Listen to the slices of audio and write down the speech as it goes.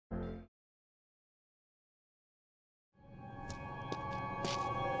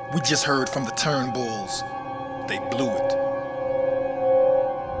We just heard from the Turnbulls. They blew it.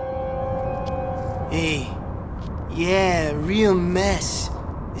 Hey, yeah, real mess.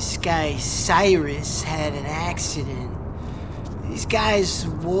 This guy Cyrus had an accident. These guys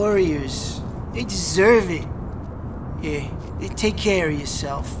are warriors. They deserve it. Yeah, take care of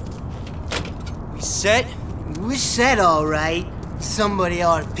yourself. We set? We're set, all right. Somebody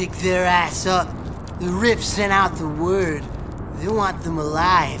ought to pick their ass up. The Rift sent out the word. They want them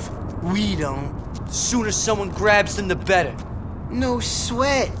alive. We don't. The sooner someone grabs them, the better. No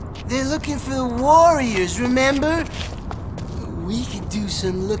sweat. They're looking for the warriors, remember? We could do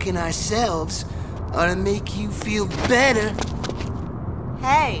some looking ourselves. Ought to make you feel better.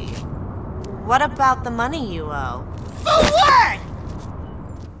 Hey, what about the money you owe? For what?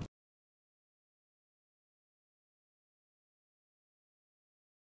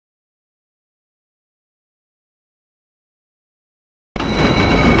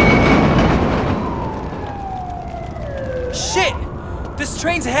 Shit! This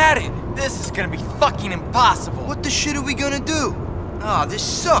train's had it! This is gonna be fucking impossible! What the shit are we gonna do? Ah, this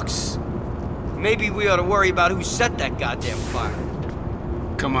sucks. Maybe we ought to worry about who set that goddamn fire.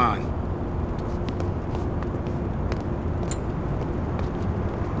 Come on.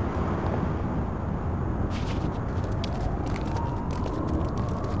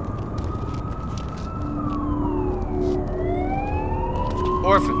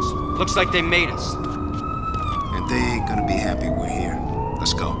 Orphans. Looks like they made us. And they ain't gonna be happy we're here.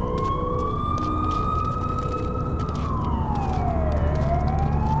 Let's go.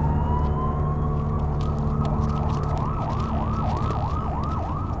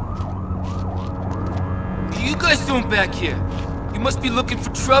 What are you guys doing back here? You must be looking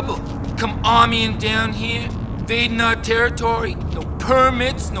for trouble. Come armying down here, invading our territory. No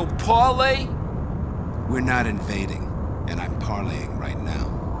permits, no parlay. We're not invading, and I'm parlaying right now.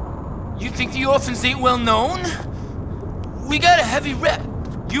 You think the orphans ain't well known? We got a heavy rep.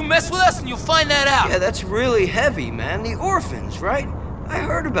 You mess with us and you'll find that out. Yeah, that's really heavy, man. The orphans, right? I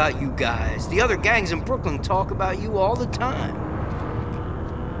heard about you guys. The other gangs in Brooklyn talk about you all the time.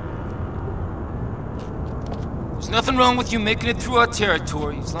 There's nothing wrong with you making it through our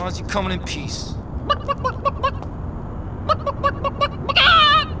territory, as long as you're coming in peace.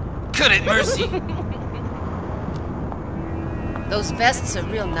 Cut it, Mercy. Those vests are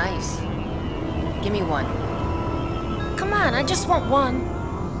real nice. Give me one. Come on, I just want one.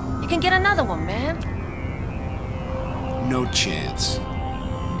 You can get another one, man. No chance.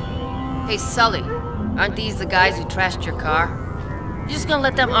 Hey, Sully, aren't these the guys who trashed your car? You just gonna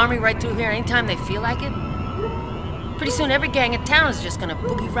let them army right through here anytime they feel like it? Pretty soon every gang in town is just gonna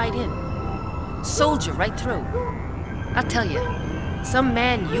boogie right in. Soldier right through. I'll tell you, some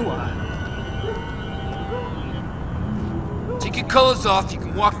man you are. Take your colors off, you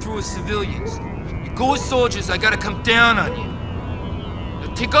can walk through as civilians. You go as soldiers, I gotta come down on you.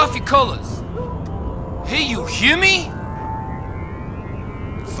 Now take off your colors. Hey, you hear me?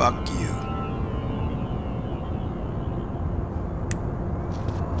 Fuck you.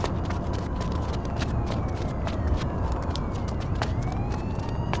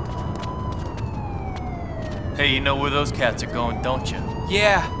 Hey, you know where those cats are going, don't you?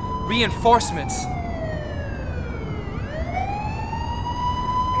 Yeah, reinforcements.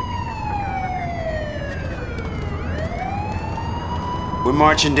 We're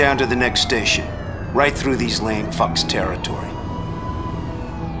marching down to the next station. Right through these lame fucks' territory.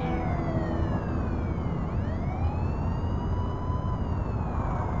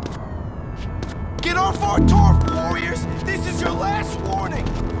 Get off our turf, warriors! This is your last warning!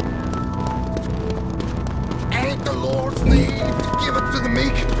 Ain't the Lord's need to give it to the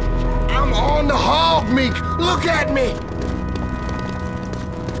meek? I'm on the hog, meek! Look at me!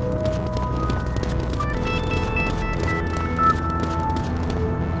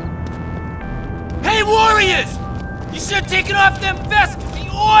 Hey, warriors! You should have taken off them vests, 'cause the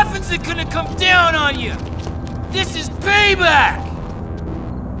orphans are gonna come down on you! This is payback!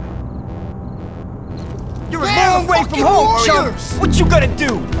 You're a long way from home, chump! What you gonna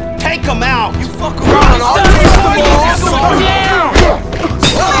do? Take them out! You fuck Come around! on, down!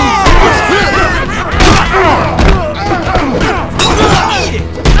 Eat it!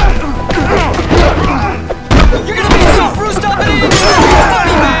 You're gonna be so bruised up and eating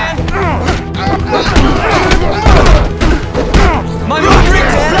funny, man! My memory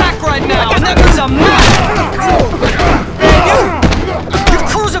is black right now, and that means I'm mad! You're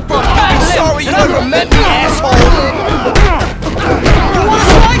cruising for a fat lip! Sorry you never met me, asshole! You want a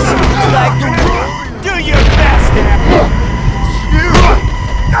slice? Like the do your best!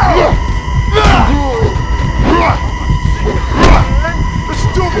 The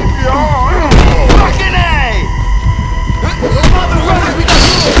stupid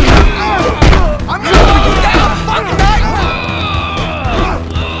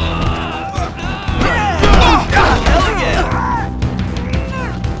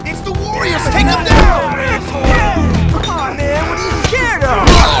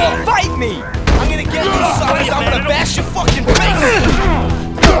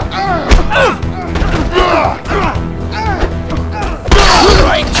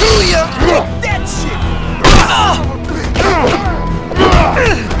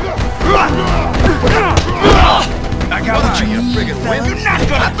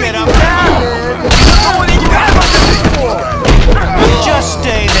Get up now! Just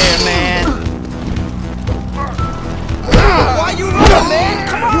stay there, man. Why you running, man?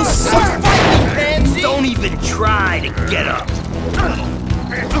 Come on, You suck, pansy! Don't even try to get up.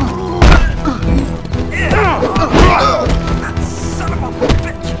 Son of a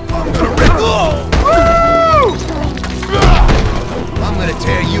bitch! I'm gonna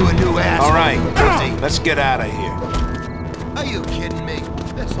tear you a new ass. All right, let's get out of here. Are you kidding me?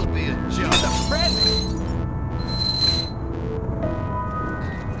 This'll be a joke.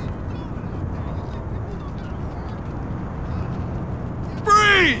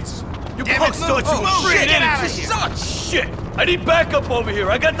 Freeze! You punks thought you were free, didn't you? Suck shit! I need backup over here.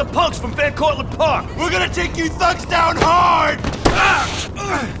 I got the punks from Van Cortlandt Park. We're gonna take you thugs down hard!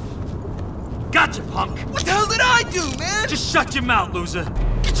 Gotcha, punk. What the hell did I do, man? Just shut your mouth, loser.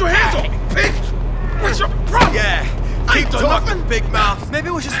 Get your hands off me, pig! What's your problem? Yeah, I keep ain't done talking, nothing. big mouth. Maybe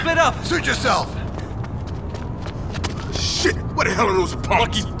we should split up. Suit yourself. Shit! What the hell are those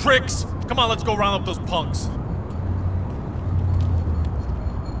punks? Lucky pricks. Come on, let's go round up those punks.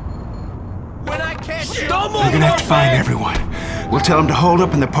 When I catch you, Don't move, We're gonna have to find everyone. We'll tell them to hold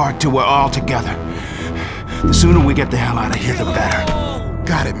up in the park till we're all together. The sooner we get the hell out of here, the better.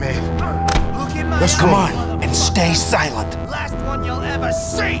 Got it, man. look in my Let's come on and stay silent. last one you'll ever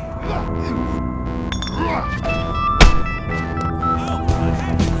see.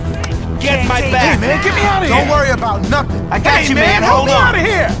 Get my back. Hey, man, get me out of here! Don't worry about nothing. I got you, man. Hold on. Out of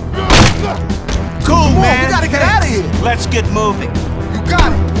here! Cool, man. We gotta get out of here. Let's get moving. You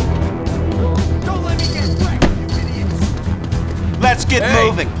got it. Don't let me get wrecked, you idiots. Let's get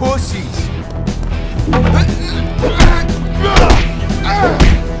moving. Pussies.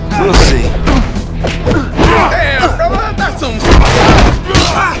 We'll see. Damn, brother, that's some.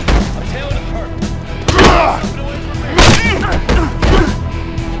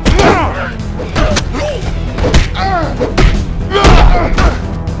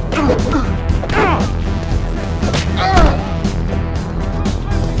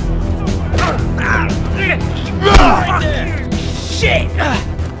 Shit!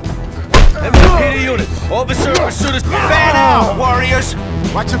 MPD unit. Officer pursuit is Fan out, warriors.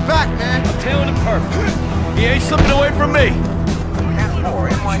 Watch your back, man. tailing him perfect. He ain't slipping away from me.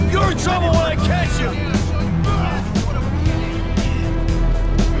 You're in trouble when I catch you.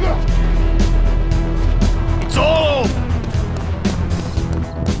 It's all over.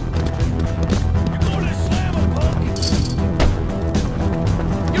 You're going to slam him, punk.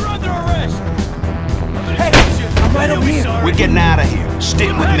 You're under arrest. I'm right over here. We're getting out of here. Stick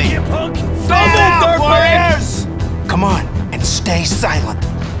with me. Punk. Fan out, warriors. Come on and stay silent.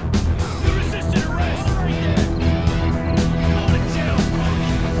 You resisted arrest. Going to jail, punk.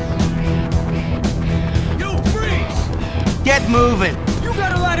 You freeze. Get moving. You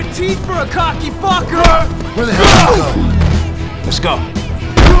got a lot of teeth for a cocky fucker. Where the hell did you go? Let's go.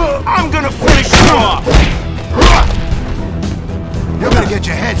 I'm gonna finish you off. You're gonna get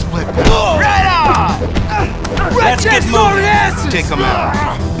your head split. Right on. Let's get moving. Take them out.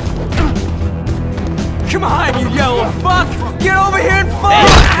 Come on, you yellow fuck! Get over here and fight!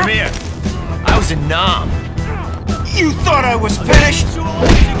 Hey, come here. I was a nom. You thought I was finished?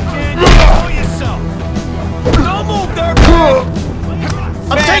 Don't move, Dirk!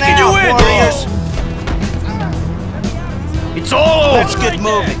 I'm taking you in! Warriors. It's all over! Let's get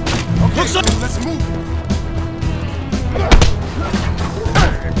moving. Let's move.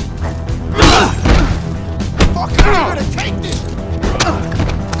 Fuck, you better take this.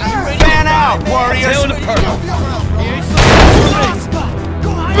 Fan out, warriors.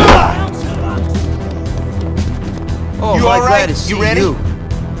 Oh, You all right? You ready?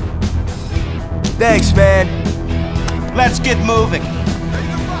 Thanks, man. Let's get moving.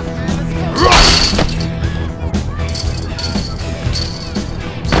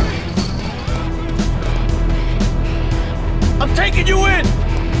 I'm taking you in!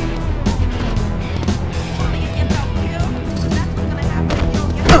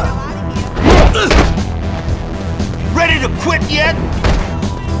 Ready to quit yet?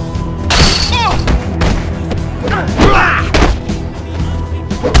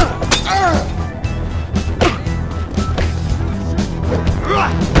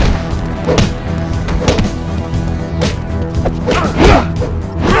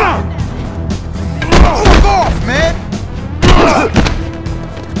 Fuck off, man.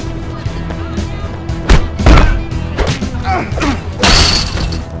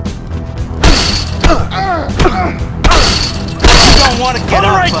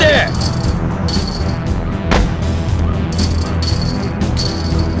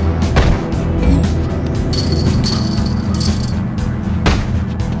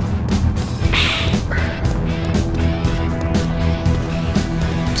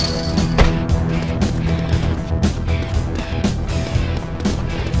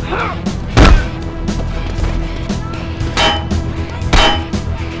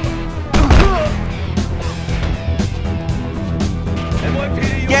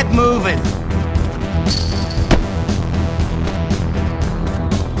 moving.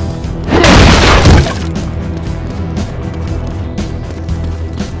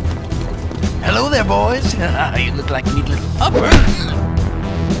 Hello there, boys. You look like a neat little upper.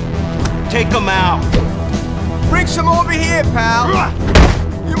 Take them out. Bring some over here, pal.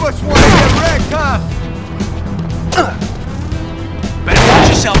 You must want to get wrecked, huh? Better watch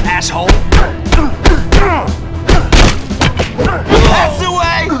yourself, asshole. That's the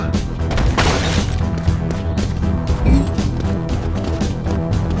way!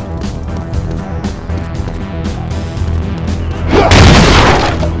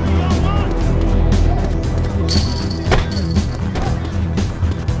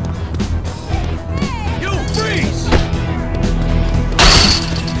 You freeze!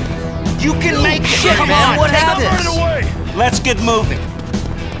 You can make it! Shit, Come man, on, what take happened? this. Run away! Let's get moving.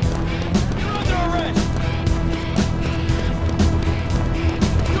 You're under arrest!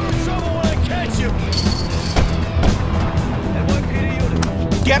 You're in trouble when I catch you! NYPD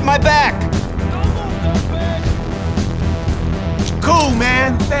unit. Get my back! Don't move, dirtbag! Cool,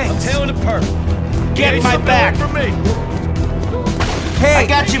 man. Thanks. I'm tailing the perp. Get my back! For me. Hey, I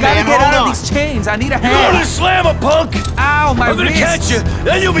got you, gotta man. get Hold out on. of these chains. I need a You're gonna hand. slam a punk! Ow, my I'm gonna wrist. catch you,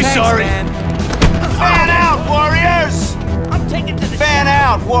 then you'll be Thanks, sorry! man. Fan out, warriors! I'm taking to the Fan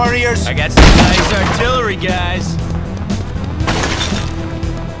out, warriors! I got some nice artillery, guys.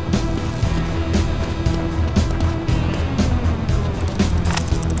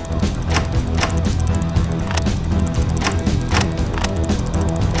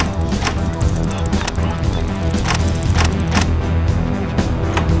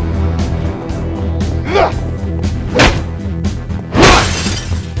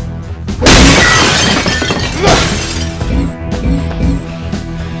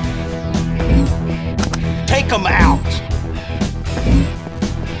 Take them out!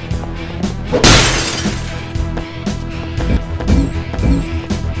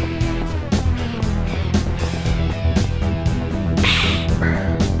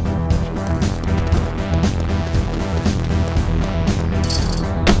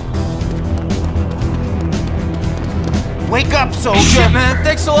 Wake up, soldier! Shit, man.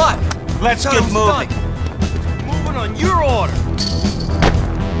 Thanks a lot. Let's Thought get it was moving. Moving on your order.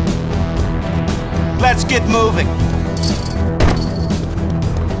 Let's get moving.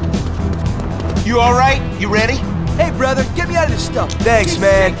 You all right? You ready? Hey, brother, get me out of this stuff. Thanks,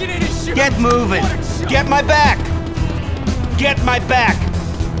 man. Get moving. Get my back. Get my back.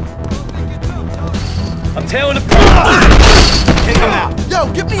 I'm tailing the perp. Take him out.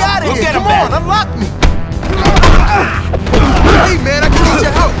 Yo, get me out of We'll here! get him Come back. on, unlock me! Hey, man, I can need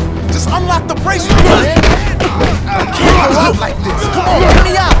your help. Just unlock the bracelet, man. I can't go out like this. Come on, get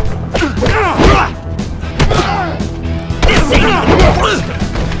me out!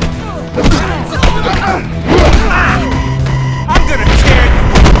 I'm gonna tear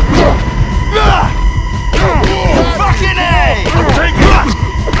you. Fucking A!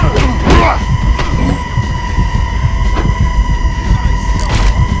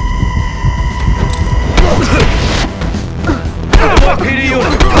 NYPD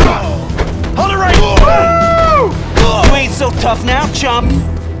unit. Hold it right. You ain't so tough now, chump.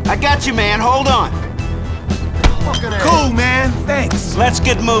 I got you, man. Hold on. Cool, man. Thanks. Let's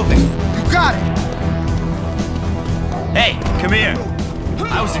get moving. You got it! Hey, come here.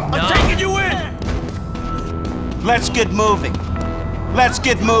 I was in I'm taking you in. Let's get moving. Let's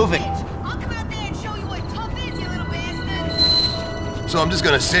get moving. I'll come out there and show you what tough is, you little bastard. So I'm just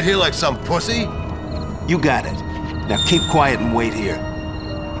gonna sit here like some pussy? You got it. Now keep quiet and wait here.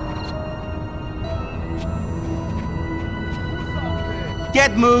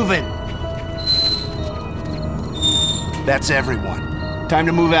 Get moving. That's everyone. Time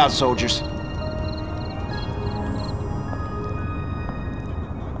to move out, soldiers.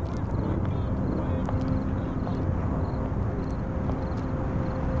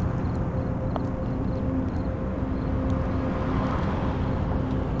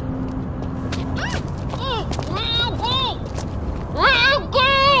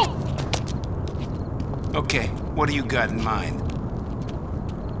 Okay, what do you got in mind?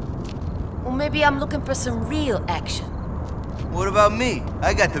 Well, maybe I'm looking for some real action. What about me?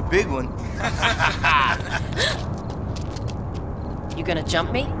 I got the big one. You gonna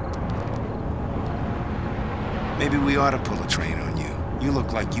jump me? Maybe we ought to pull a train on you. You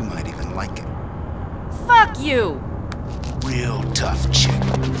look like you might even like it. Fuck you! Real tough chick.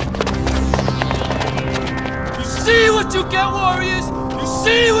 You see what you get, warriors? You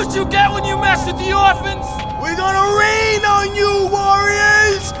see what you get when you mess with the orphans? We're gonna rain on you,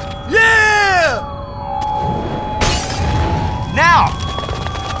 warriors! Yeah! Now!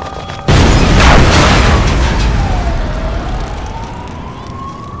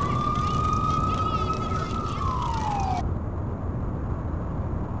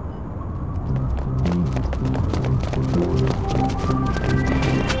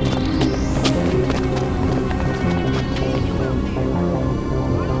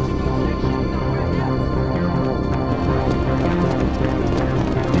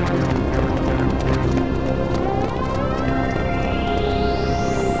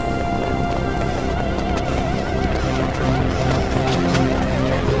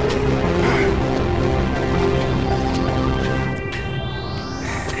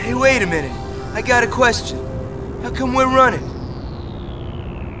 Hey, wait a minute. I got a question. How come we're running?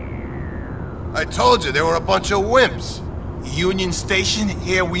 I told you, they were a bunch of wimps. Union Station,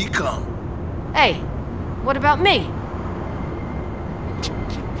 here we come. Hey, what about me?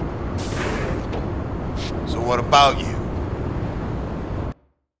 So what about you?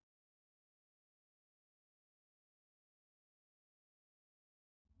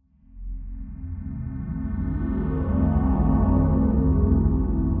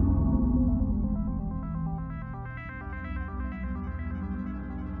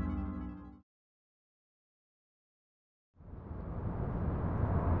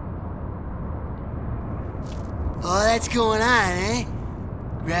 Oh, that's going on, eh?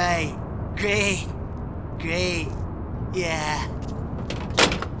 Right. Great. Great. Yeah.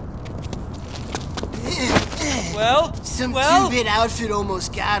 Well? Some two-bit outfit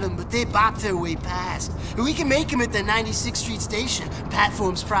almost got him, but they bopped their way past. We can make him at the 96th Street station.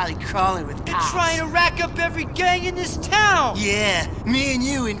 Platform's probably crawling with cops. You're trying to rack up every gang in this town! Yeah, me and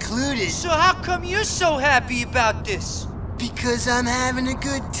you included. So how come you're so happy about this? Because I'm having a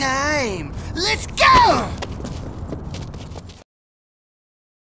good time. Let's go!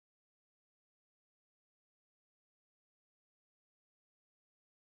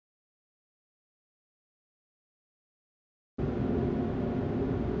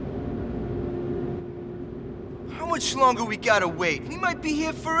 How much longer we gotta wait? We might be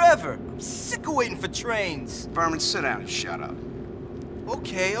here forever. I'm sick of waiting for trains. Vermin, sit down and shut up.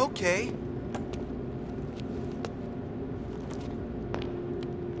 Okay, okay.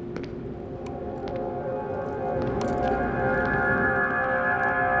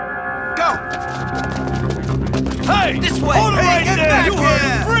 Go! Hey! This way! Hold it Hey, right get there! back You heard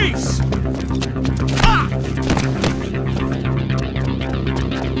here! him! Freeze! Ah!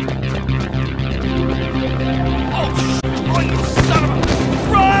 Oh, you son of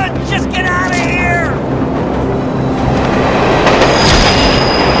a... Run! Just get out of here!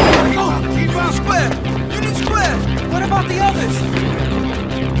 Oh, Union Square! Union Square! What about the others?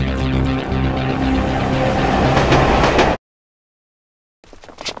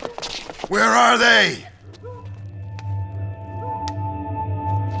 Where are they?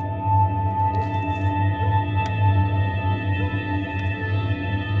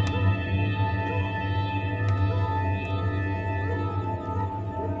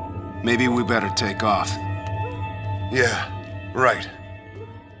 Maybe we better take off. Yeah, right.